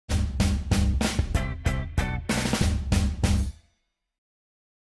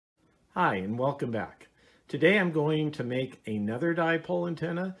Hi, and welcome back. Today I'm going to make another dipole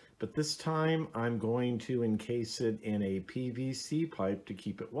antenna, but this time I'm going to encase it in a PVC pipe to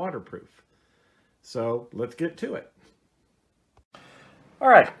keep it waterproof. So let's get to it. All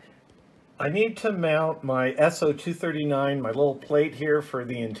right, I need to mount my SO239, my little plate here for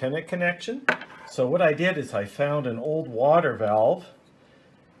the antenna connection. So what I did is I found an old water valve.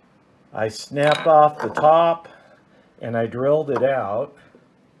 I snapped off the top and I drilled it out.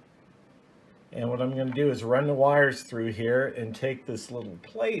 And what I'm going to do is run the wires through here and take this little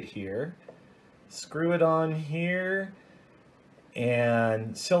plate here, screw it on here,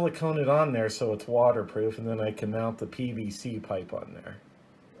 and silicone it on there so it's waterproof, and then I can mount the PVC pipe on there.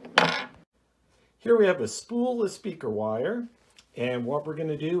 Here we have a spool of speaker wire, and what we're going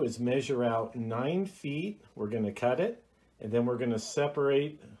to do is measure out 9 feet. We're going to cut it, and then we're going to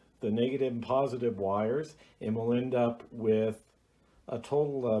separate the negative and positive wires, and we'll end up with a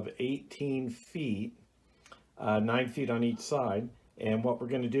total of 18 feet, 9 feet on each side. And what we're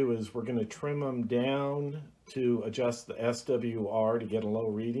going to do is we're going to trim them down to adjust the SWR to get a low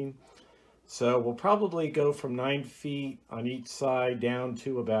reading. So we'll probably go from 9 feet on each side down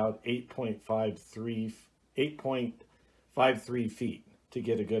to about 8.53 feet to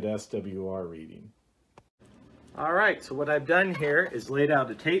get a good SWR reading. All right, so what I've done here is laid out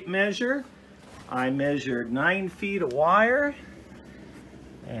a tape measure. I measured 9 feet of wire.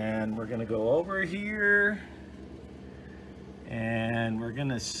 And we're going to go over here and we're going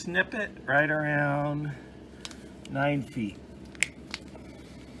to snip it right around 9 feet.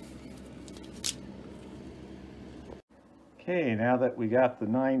 Okay, now that we got the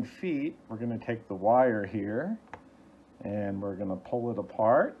 9 feet, we're going to take the wire here and we're going to pull it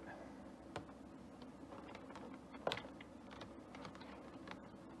apart.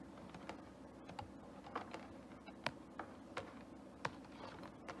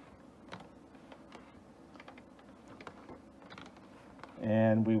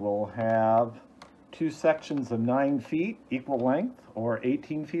 And we will have 2 sections of 9 feet, equal length, or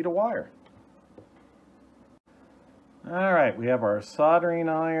 18 feet of wire. All right, we have our soldering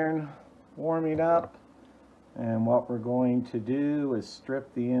iron warming up. And what we're going to do is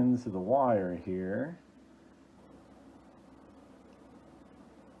strip the ends of the wire here.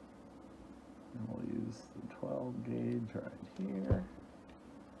 And we'll use the 12 gauge right here.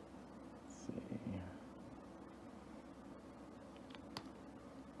 Let's see.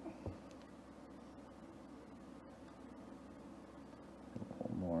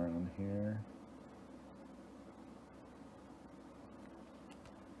 More on here.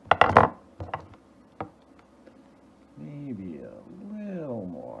 Maybe a little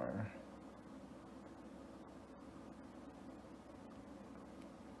more.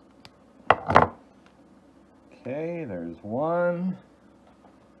 Okay, there's one.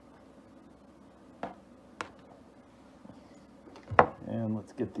 And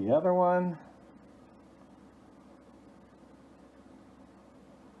let's get the other one.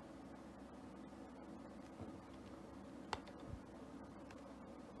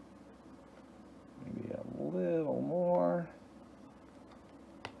 Little more.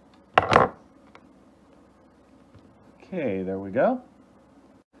 Okay, there we go.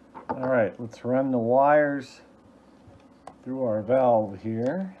 All right, let's run the wires through our valve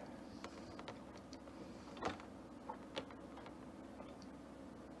here.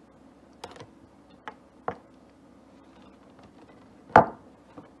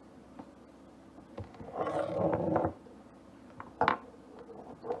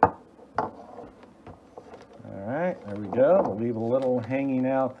 There we go. We'll leave a little hanging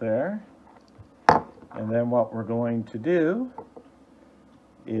out there. And then what we're going to do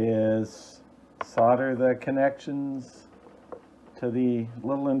is solder the connections to the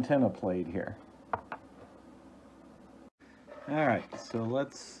little antenna plate here. All right, so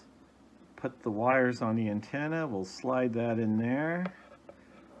let's put the wires on the antenna. We'll slide that in there.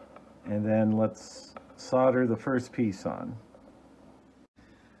 And then let's solder the first piece on.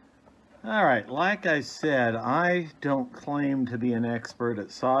 All right, like I said, I don't claim to be an expert at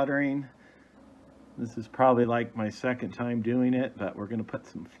soldering. This is probably like my second time doing it, but we're going to put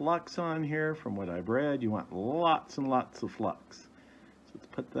some flux on here. From what I've read, you want lots and lots of flux. So let's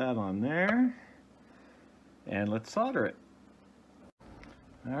put that on there, and let's solder it.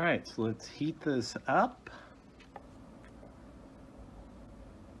 All right, so let's heat this up.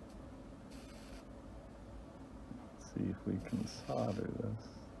 Let's see if we can solder this.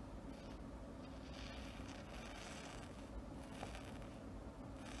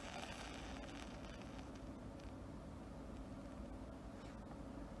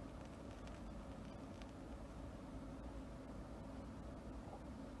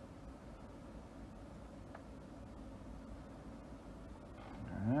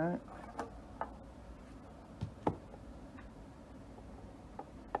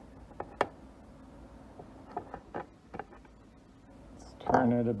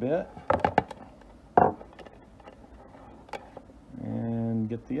 turn it a bit. And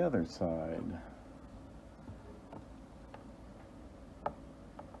get the other side.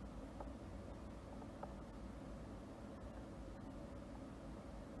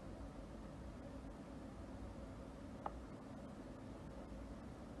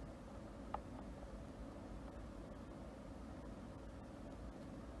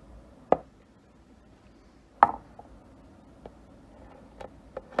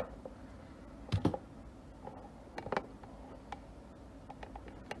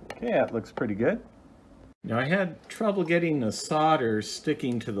 Okay, that looks pretty good. Now I had trouble getting the solder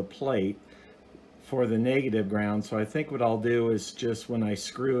sticking to the plate for the negative ground, so I think what I'll do is just when I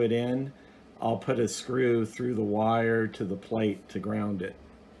screw it in, I'll put a screw through the wire to the plate to ground it.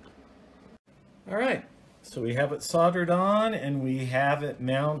 All right, so we have it soldered on and we have it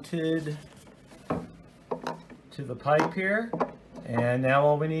mounted to the pipe here. And now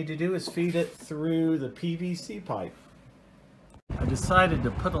all we need to do is feed it through the PVC pipe. I decided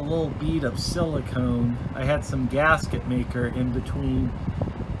to put a little bead of silicone. I had some gasket maker in between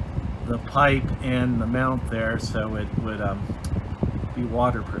the pipe and the mount there so it would be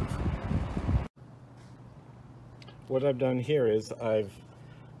waterproof. What I've done here is I've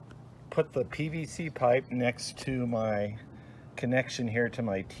put the PVC pipe next to my connection here to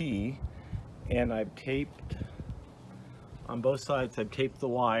my T, and I've taped on both sides. I've taped the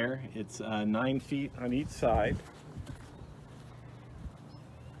wire. It's 9 feet on each side.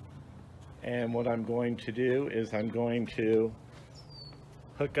 And what I'm going to do is I'm going to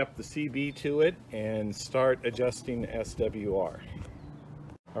hook up the CB to it and start adjusting the SWR.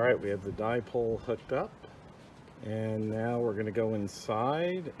 All right, we have the dipole hooked up, and now we're going to go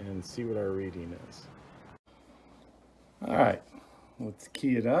inside and see what our reading is. All right, let's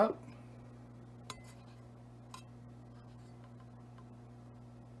key it up.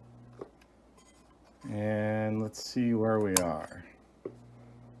 And let's see where we are.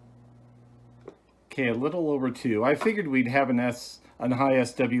 Okay, a little over 2. I figured we'd have an high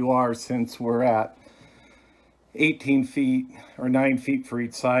SWR since we're at 18 feet or 9 feet for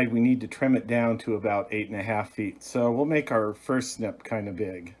each side. We need to trim it down to about 8.5 feet. So we'll make our first snip kind of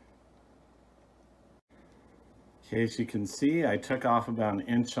big. Okay, as you can see, I took off about 1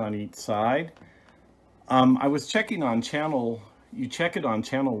 inch on each side. I was checking on channel, you check it on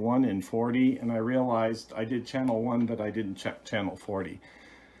channel 1 and 40, and I realized I did channel 1, but I didn't check channel 40.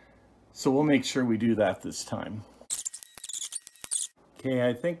 So we'll make sure we do that this time. Okay,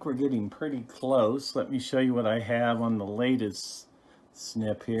 I think we're getting pretty close. Let me show you what I have on the latest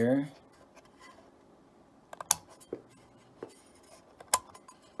snip here.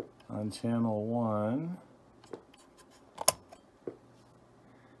 On channel 1,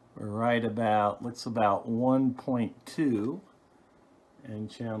 we're right about, looks about 1.2, and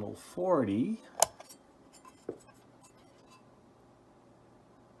channel 40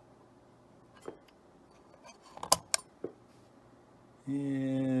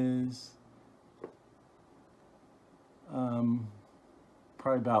 is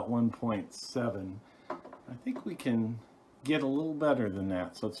probably about 1.7. I think we can get a little better than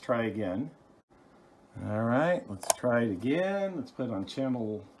that, so let's try again. All right, let's try it again. Let's put it on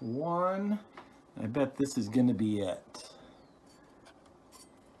channel 1. I bet this is going to be it.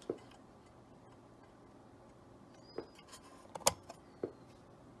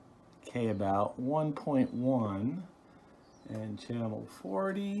 Okay, about 1.1. And channel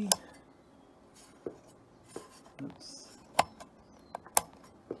 40, oops.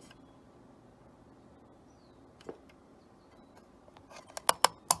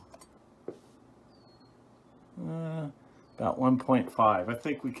 About 1.5. I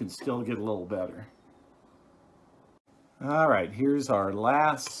think we can still get a little better. All right, here's our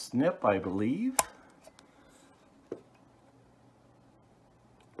last snip, I believe.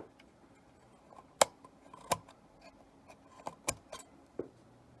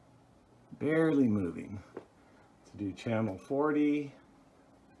 Barely moving. To do channel 40.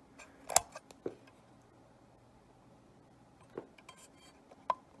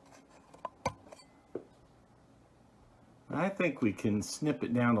 I think we can snip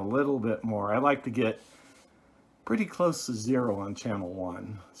it down a little bit more. I like to get pretty close to 0 on channel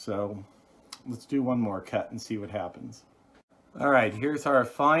 1. So let's do one more cut and see what happens. All right, here's our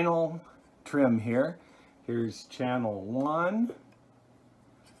final trim here. Here's channel 1.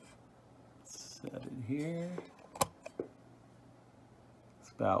 Set it here.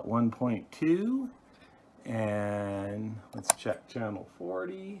 It's about 1.2. And let's check channel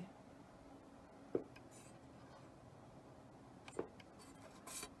 40.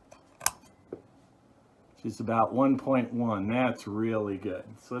 which is about 1.1. That's really good.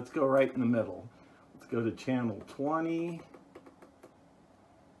 So let's go right in the middle. Let's go to channel 20.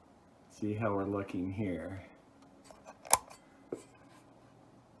 See how we're looking here.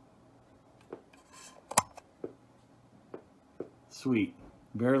 Sweet,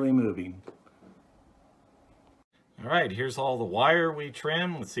 barely moving. All right, here's all the wire we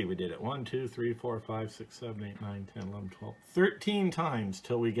trimmed. Let's see, we did it 1, 2, 3, 4, 5, 6, 7, 8, 9, 10, 11, 12, 13 times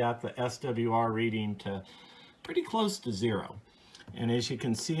till we got the SWR reading to pretty close to 0. And as you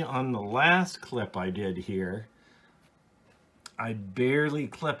can see on the last clip I did here, I barely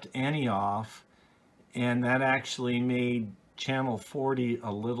clipped any off, and that actually made channel 40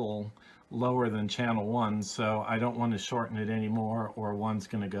 a little lower than channel 1, so I don't want to shorten it anymore or one's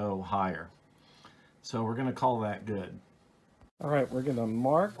going to go higher. So we're going to call that good. All right, we're going to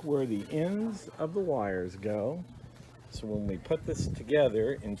mark where the ends of the wires go. So when we put this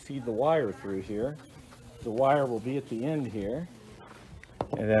together and feed the wire through here, the wire will be at the end here.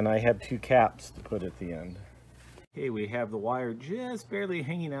 And then I have 2 caps to put at the end. Okay, we have the wire just barely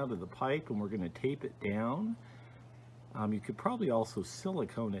hanging out of the pipe, and we're going to tape it down. You could probably also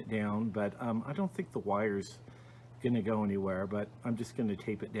silicone it down, but I don't think the wire's going to go anywhere, but I'm just going to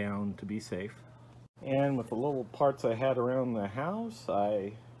tape it down to be safe. And with the little parts I had around the house,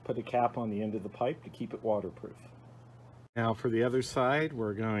 I put a cap on the end of the pipe to keep it waterproof. Now for the other side,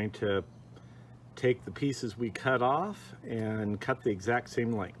 we're going to take the pieces we cut off and cut the exact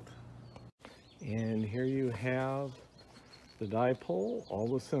same length. And here you have the dipole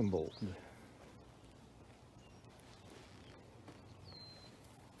all assembled.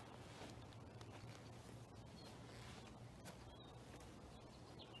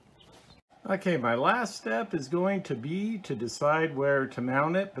 Okay, my last step is going to be to decide where to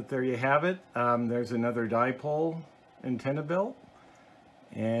mount it, but there you have it. There's another dipole antenna built,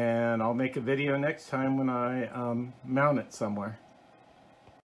 and I'll make a video next time when I mount it somewhere.